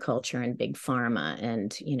agriculture and big pharma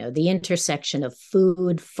and, the intersection of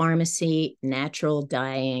food, pharmacy, natural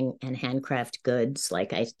dyeing, and handcraft goods.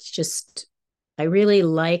 Like I really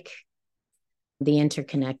like the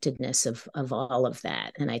interconnectedness of all of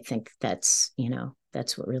that. And I think that's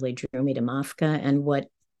what really drew me to MAFCA and what,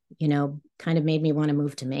 kind of made me want to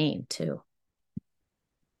move to Maine too.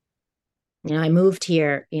 I moved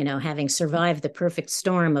here, having survived the perfect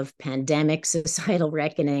storm of pandemic, societal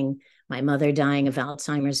reckoning, my mother dying of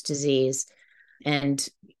Alzheimer's disease, and,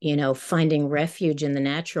 finding refuge in the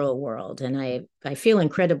natural world. And I feel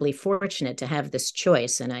incredibly fortunate to have this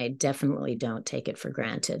choice, and I definitely don't take it for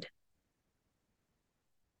granted.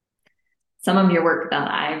 Some of your work that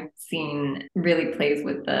I've seen really plays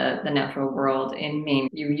with the natural world in Maine.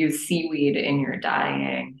 You use seaweed in your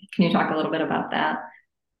dyeing. Can you talk a little bit about that?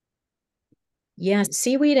 Yeah,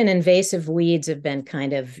 seaweed and invasive weeds have been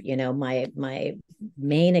kind of, my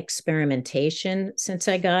main experimentation since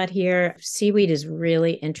I got here. Seaweed is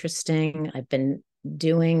really interesting. I've been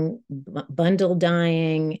doing bundle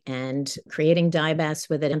dyeing and creating dye baths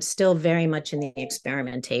with it. I'm still very much in the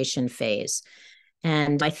experimentation phase.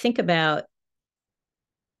 And I think about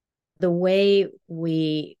the way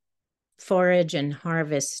we forage and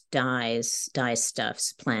harvest dye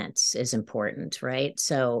stuffs, plants is important, right?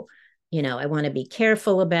 So, I want to be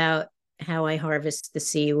careful about how I harvest the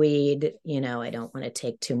seaweed. I don't want to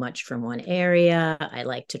take too much from one area. I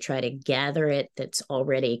like to try to gather it that's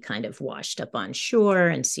already kind of washed up on shore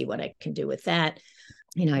and see what I can do with that.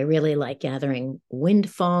 I really like gathering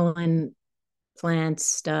wind-fallen plants,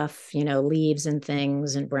 stuff, leaves and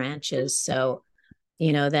things and branches. So,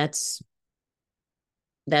 that's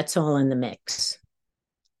all in the mix.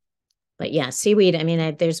 But yeah, seaweed,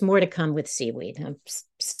 there's more to come with seaweed. I'm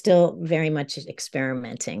still very much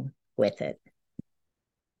experimenting with it.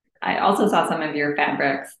 I also saw some of your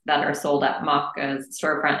fabrics that are sold at MAFCA's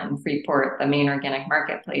storefront in Freeport, the Maine Organic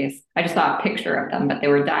Marketplace. I just saw a picture of them, but they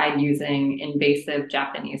were dyed using invasive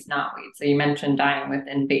Japanese knotweed. So you mentioned dyeing with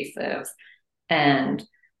invasives, and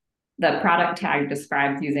the product tag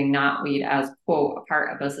describes using knotweed as, quote, a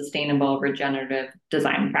part of a sustainable regenerative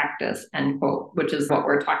design practice, end quote, which is what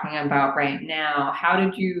we're talking about right now. How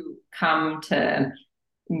did you come to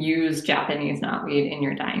use Japanese knotweed in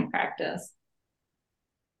your dyeing practice?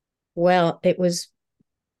 Well, it was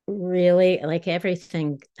really like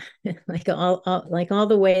everything, like all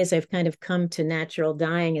the ways I've kind of come to natural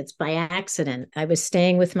dyeing, it's by accident. I was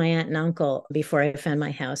staying with my aunt and uncle before I found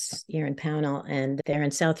my house here in Pownell, and they're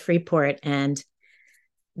in South Freeport, and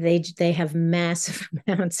they have massive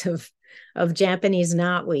amounts of Japanese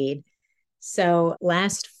knotweed. So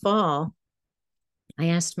last fall, I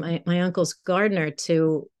asked my uncle's gardener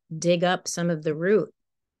to dig up some of the root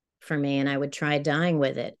for me, and I would try dyeing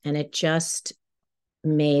with it, and it just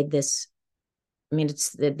made this. It's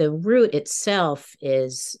the root itself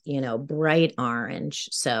is, bright orange.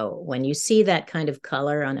 So when you see that kind of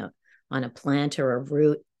color on a plant or a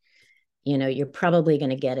root, you're probably going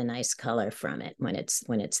to get a nice color from it when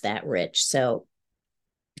it's that rich. So,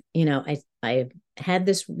 I had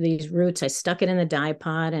these roots. I stuck it in the dye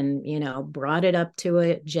pot and, brought it up to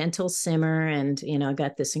a gentle simmer, and,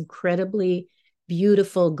 got this incredibly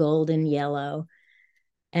beautiful golden yellow.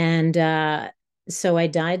 And so I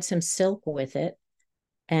dyed some silk with it.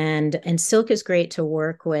 And silk is great to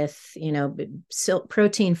work with, silk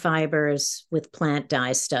protein fibers with plant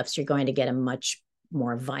dye stuffs. You're going to get a much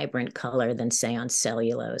more vibrant color than, say, on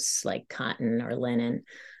cellulose like cotton or linen.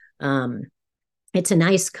 It's a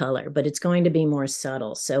nice color, but it's going to be more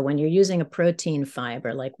subtle. So when you're using a protein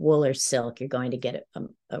fiber like wool or silk, you're going to get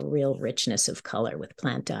a real richness of color with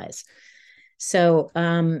plant dyes. So,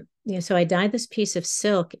 so I dyed this piece of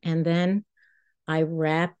silk, and then I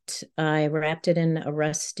wrapped it in a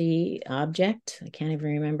rusty object. I can't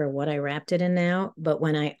even remember what I wrapped it in now, but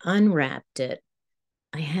when I unwrapped it,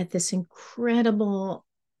 I had this incredible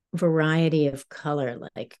variety of color,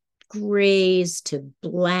 like grays to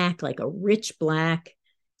black, like a rich black,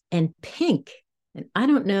 and pink. And I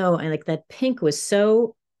don't know, I like that pink was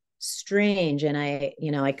so strange. And I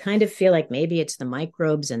kind of feel like maybe it's the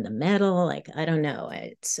microbes in the metal. Like, I don't know.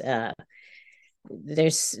 It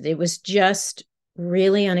was just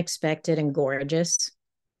really unexpected and gorgeous.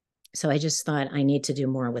 So I just thought I need to do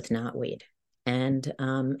more with knotweed. And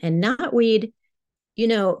knotweed,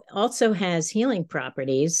 also has healing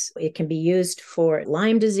properties. It can be used for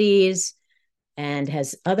Lyme disease and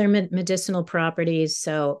has other medicinal properties.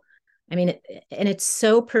 So, I mean, and it's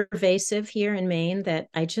so pervasive here in Maine that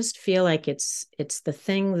I just feel like it's the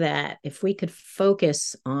thing that if we could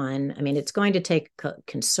focus on, I mean, it's going to take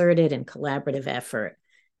concerted and collaborative effort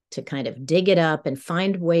to kind of dig it up and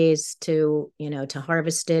find ways to, to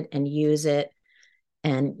harvest it and use it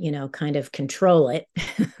and, kind of control it.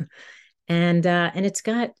 And it's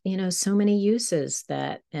got, so many uses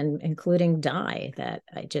that, and including dye, that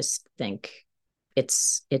I just think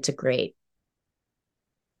it's just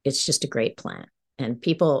a great plant. And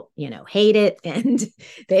people, hate it and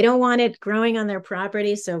they don't want it growing on their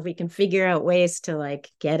property. So if we can figure out ways to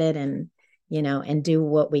like get it and, and do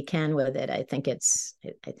what we can with it, I think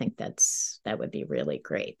that would be really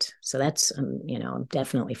great. So that's, I'm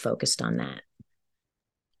definitely focused on that.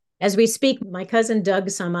 As we speak, my cousin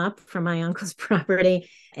dug some up from my uncle's property,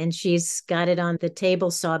 and she's got it on the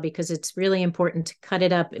table saw because it's really important to cut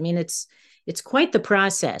it up. I mean, it's quite the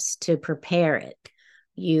process to prepare it.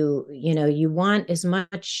 You want as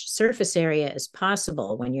much surface area as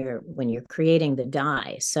possible when you're creating the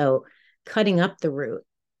dye. So cutting up the root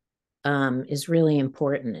is really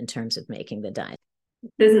important in terms of making the dye.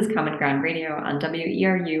 This is Common Ground Radio on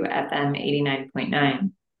WERU FM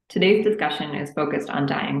 89.9. Today's discussion is focused on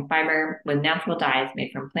dyeing fiber with natural dyes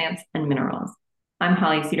made from plants and minerals. I'm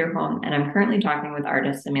Holly Cederholm, and I'm currently talking with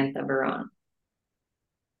artist Samantha Barone.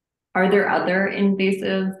 Are there other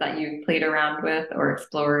invasives that you've played around with or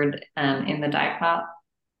explored in the dye pot?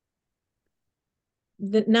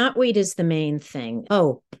 The knotweed is the main thing.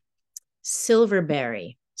 Oh,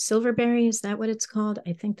 silverberry. Silverberry, is that what it's called?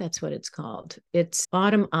 I think that's what it's called. It's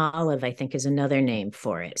autumn olive, I think, is another name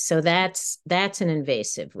for it. So that's an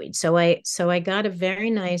invasive weed. So I got a very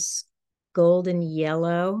nice golden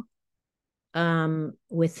yellow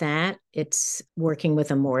with that. It's working with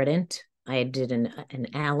a mordant. I did an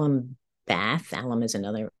alum bath. Alum is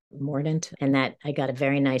another mordant, and that I got a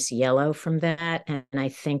very nice yellow from that. And I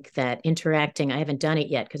think that interacting, I haven't done it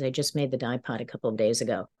yet because I just made the dye pot a couple of days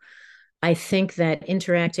ago. I think that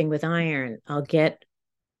interacting with iron, I'll get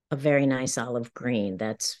a very nice olive green.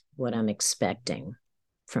 That's what I'm expecting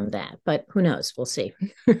from that. But who knows? We'll see.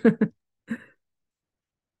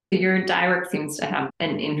 Your dye work seems to have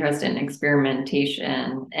an interest in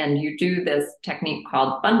experimentation, and you do this technique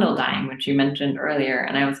called bundle dyeing, which you mentioned earlier.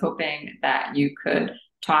 And I was hoping that you could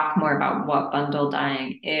talk more about what bundle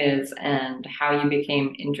dyeing is and how you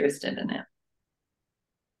became interested in it.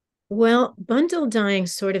 Well, bundle dyeing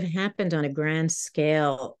sort of happened on a grand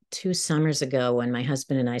scale 2 summers ago when my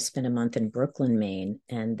husband and I spent a month in Brooklyn, Maine,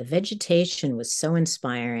 and the vegetation was so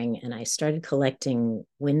inspiring. And I started collecting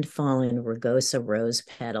windfall and rugosa rose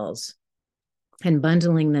petals and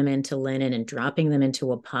bundling them into linen and dropping them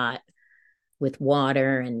into a pot with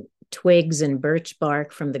water and twigs and birch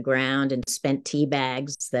bark from the ground and spent tea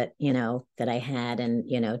bags that I had, and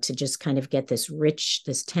to just kind of get this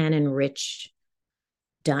tannin rich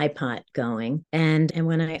dye pot going. And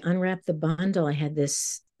when I unwrapped the bundle, I had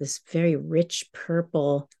this very rich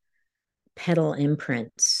purple petal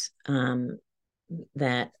imprints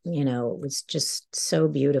that was just so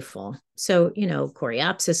beautiful. So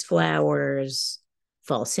coreopsis flowers,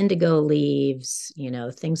 false indigo leaves,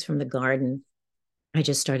 things from the garden. I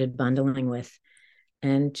just started bundling with,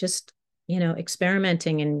 and just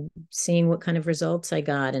experimenting and seeing what kind of results I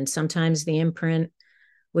got. And sometimes the imprint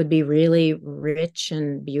would be really rich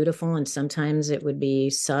and beautiful, and sometimes it would be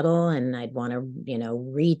subtle, and I'd want to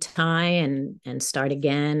retie and start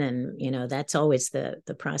again. And that's always the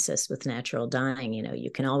process with natural dyeing. You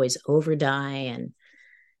can always over dye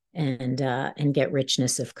and get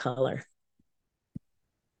richness of color.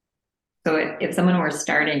 So if someone were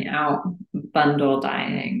starting out bundle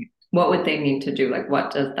dyeing, what would they need to do? Like,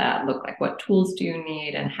 what does that look like? What tools do you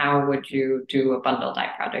need, and how would you do a bundle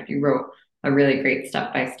dye project? You wrote a really great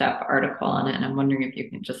step-by-step article on it, and I'm wondering if you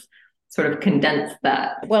can just sort of condense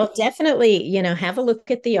that? Well, definitely, have a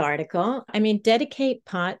look at the article. I mean, dedicate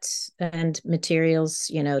pots and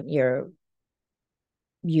materials, your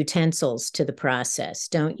utensils to the process.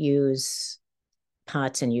 Don't use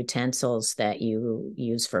pots and utensils that you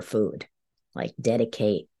use for food. Like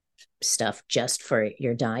dedicate stuff just for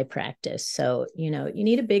your dye practice. So, you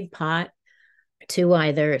need a big pot to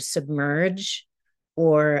either submerge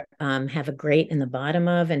or have a grate in the bottom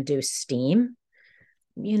of and do steam.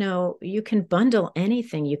 You can bundle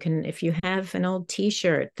anything. You can, if you have an old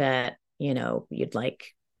t-shirt that, you'd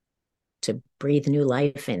like to breathe new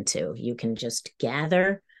life into, you can just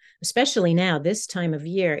gather, especially now, this time of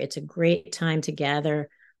year, it's a great time to gather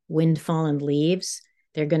wind-fallen leaves.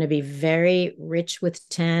 They're going to be very rich with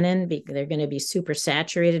tannin. They're going to be super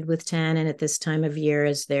saturated with tannin at this time of year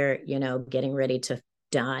as they're, getting ready to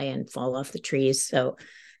die and fall off the trees. So,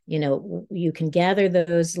 you can gather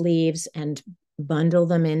those leaves and bundle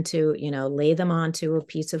them into, lay them onto a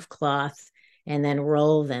piece of cloth and then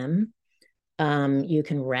roll them. You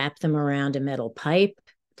can wrap them around a metal pipe.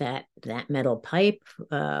 That metal pipe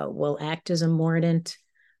will act as a mordant,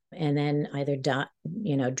 and then either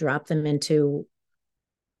drop them into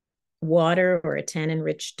water or a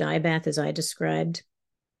tannin-rich dye bath, as I described,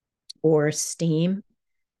 or steam.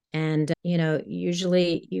 And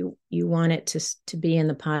usually you want it to be in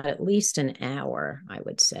the pot at least an hour, I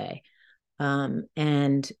would say.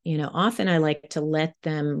 And often I like to let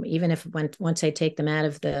them, even if once I take them out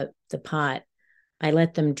of the pot, I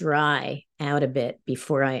let them dry out a bit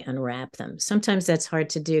before I unwrap them. Sometimes that's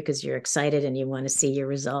hard to do because you're excited and you want to see your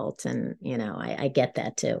result. And, I get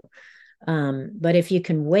that too. But if you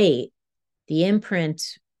can wait, the imprint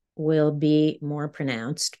will be more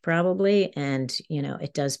pronounced probably. And,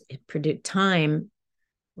 it produce time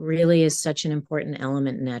really is such an important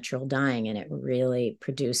element in natural dyeing, and it really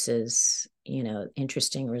produces,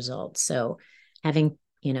 interesting results. So having,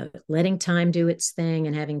 letting time do its thing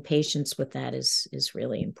and having patience with that is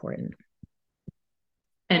really important.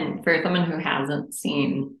 And for someone who hasn't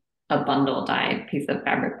seen a bundle dye piece of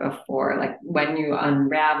fabric before, like when you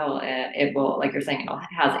unravel it, it will, like you're saying,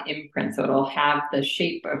 it has an imprint. So it'll have the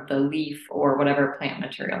shape of the leaf or whatever plant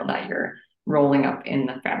material that you're rolling up in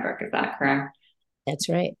the fabric. Is that correct? That's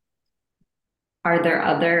right. Are there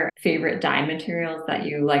other favorite dye materials that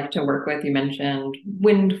you like to work with? You mentioned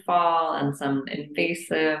windfall and some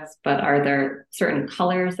invasives, but are there certain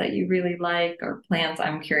colors that you really like or plants?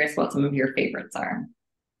 I'm curious what some of your favorites are.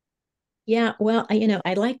 Yeah, well,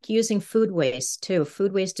 I like using food waste too.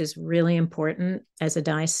 Food waste is really important as a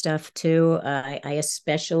dye stuff too. I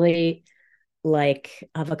especially like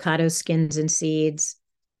avocado skins and seeds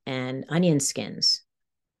and onion skins.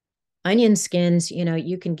 Onion skins,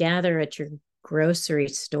 you can gather at your grocery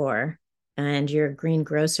store, and your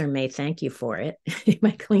greengrocer may thank you for it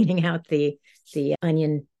by cleaning out the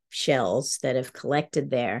onion shells that have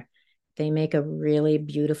collected there. They make a really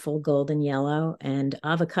beautiful golden yellow, and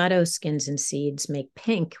avocado skins and seeds make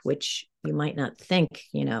pink, which you might not think,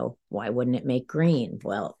 why wouldn't it make green?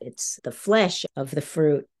 Well, it's the flesh of the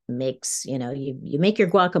fruit makes, you make your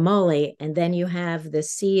guacamole, and then you have the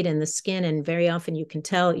seed and the skin, and very often you can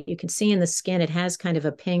see in the skin it has kind of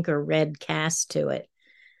a pink or red cast to it,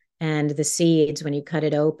 and the seeds, when you cut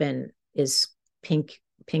it open, is pink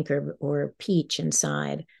or peach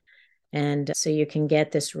inside. And so you can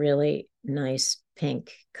get this really nice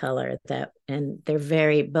pink color and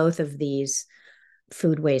both of these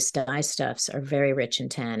food waste dye stuffs are very rich in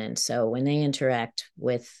tannin. So when they interact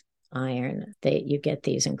with iron, you get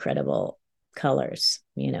these incredible colors,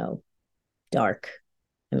 dark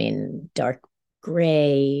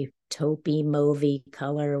gray, taupey, mauvey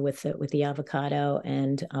color with the avocado,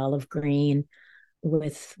 and olive green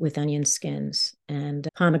with onion skins. And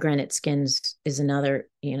pomegranate skins is another,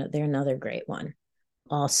 they're another great one.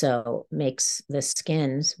 Also makes the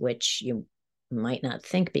skins, which you might not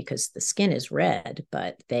think because the skin is red,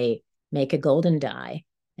 but they make a golden dye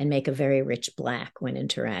and make a very rich black when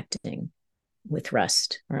interacting with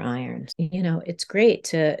rust or iron. It's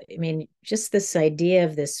great just this idea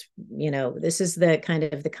of this, this is the kind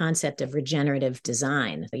of the concept of regenerative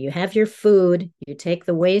design. You have your food, you take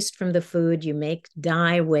the waste from the food, you make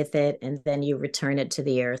dye with it, and then you return it to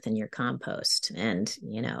the earth in your compost. And,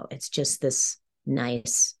 it's just this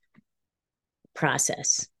nice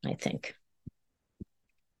process, I think.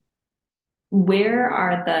 Where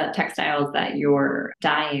are the textiles that you're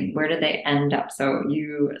dyeing? Where do they end up? So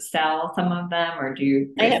you sell some of them, or do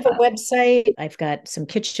you? I have a website. I've got some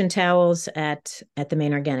kitchen towels at the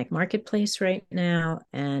Maine Organic Marketplace right now,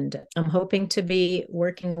 and I'm hoping to be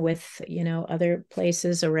working with other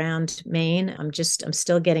places around Maine. I'm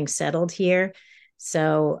still getting settled here,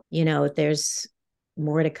 So, there's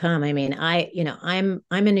more to come. I mean, I'm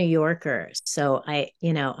a New Yorker, so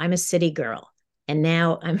I'm a city girl. And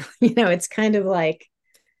now I'm, it's kind of like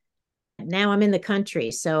now I'm in the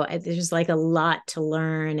country. So there's like a lot to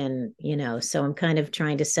learn. And, so I'm kind of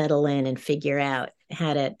trying to settle in and figure out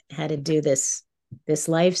how to do this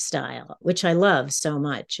lifestyle, which I love so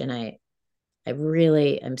much. And I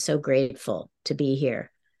really am so grateful to be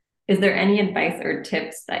here. Is there any advice or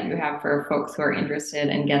tips that you have for folks who are interested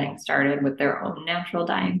in getting started with their own natural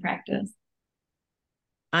dyeing practice?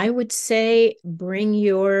 I would say bring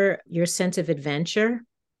your sense of adventure.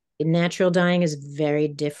 Natural dyeing is very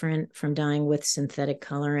different from dyeing with synthetic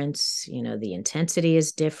colorants. The intensity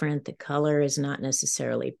is different. The color is not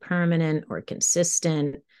necessarily permanent or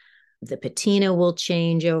consistent. The patina will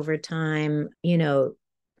change over time.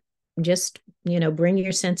 Just, bring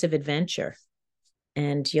your sense of adventure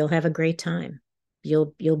and you'll have a great time.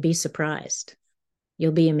 You'll be surprised.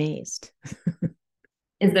 You'll be amazed.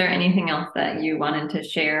 Is there anything else that you wanted to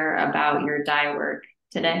share about your dye work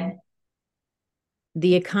today?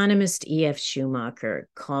 The economist E.F. Schumacher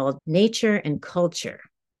called nature and culture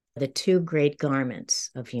the two great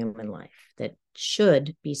garments of human life that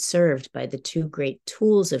should be served by the two great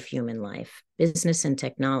tools of human life, business and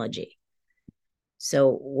technology.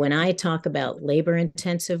 So when I talk about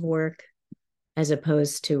labor-intensive work as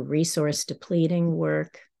opposed to resource-depleting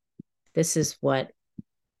work, this is what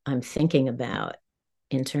I'm thinking about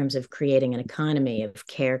in terms of creating an economy of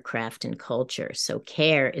care, craft, and culture. So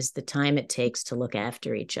care is the time it takes to look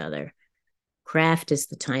after each other. Craft is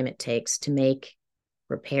the time it takes to make,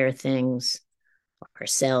 repair things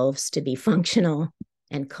ourselves to be functional.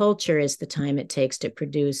 And culture is the time it takes to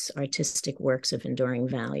produce artistic works of enduring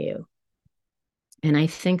value. And I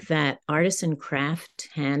think that artisan craft,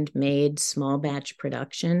 handmade, small batch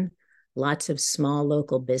production, lots of small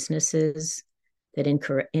local businesses that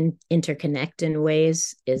interconnect in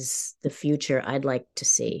ways is the future I'd like to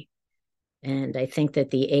see. And I think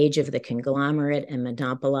that the age of the conglomerate and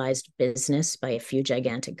monopolized business by a few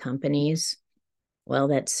gigantic companies, well,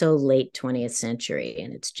 that's so late 20th century,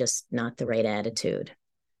 and it's just not the right attitude.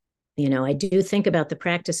 I do think about the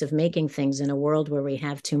practice of making things in a world where we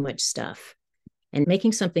have too much stuff, and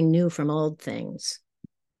making something new from old things,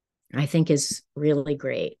 I think is really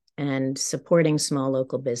great. And supporting small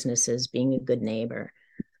local businesses, being a good neighbor,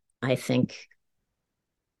 I think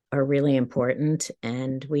are really important.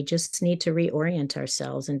 And we just need to reorient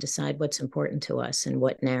ourselves and decide what's important to us and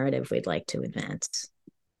what narrative we'd like to advance.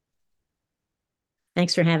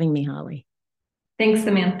 Thanks for having me, Holly. Thanks,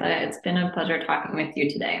 Samantha. It's been a pleasure talking with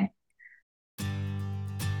you today.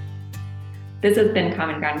 This has been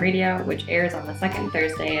Common Ground Radio, which airs on the second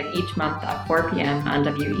Thursday of each month at 4 p.m. on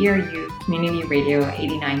WERU Community Radio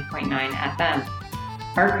 89.9 FM.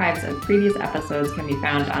 Archives of previous episodes can be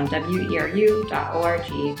found on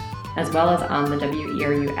weru.org, as well as on the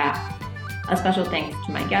WERU app. A special thanks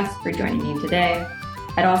to my guests for joining me today.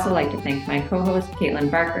 I'd also like to thank my co-host,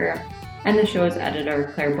 Caitlin Barker, and the show's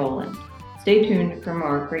editor, Claire Boland. Stay tuned for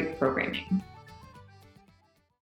more great programming.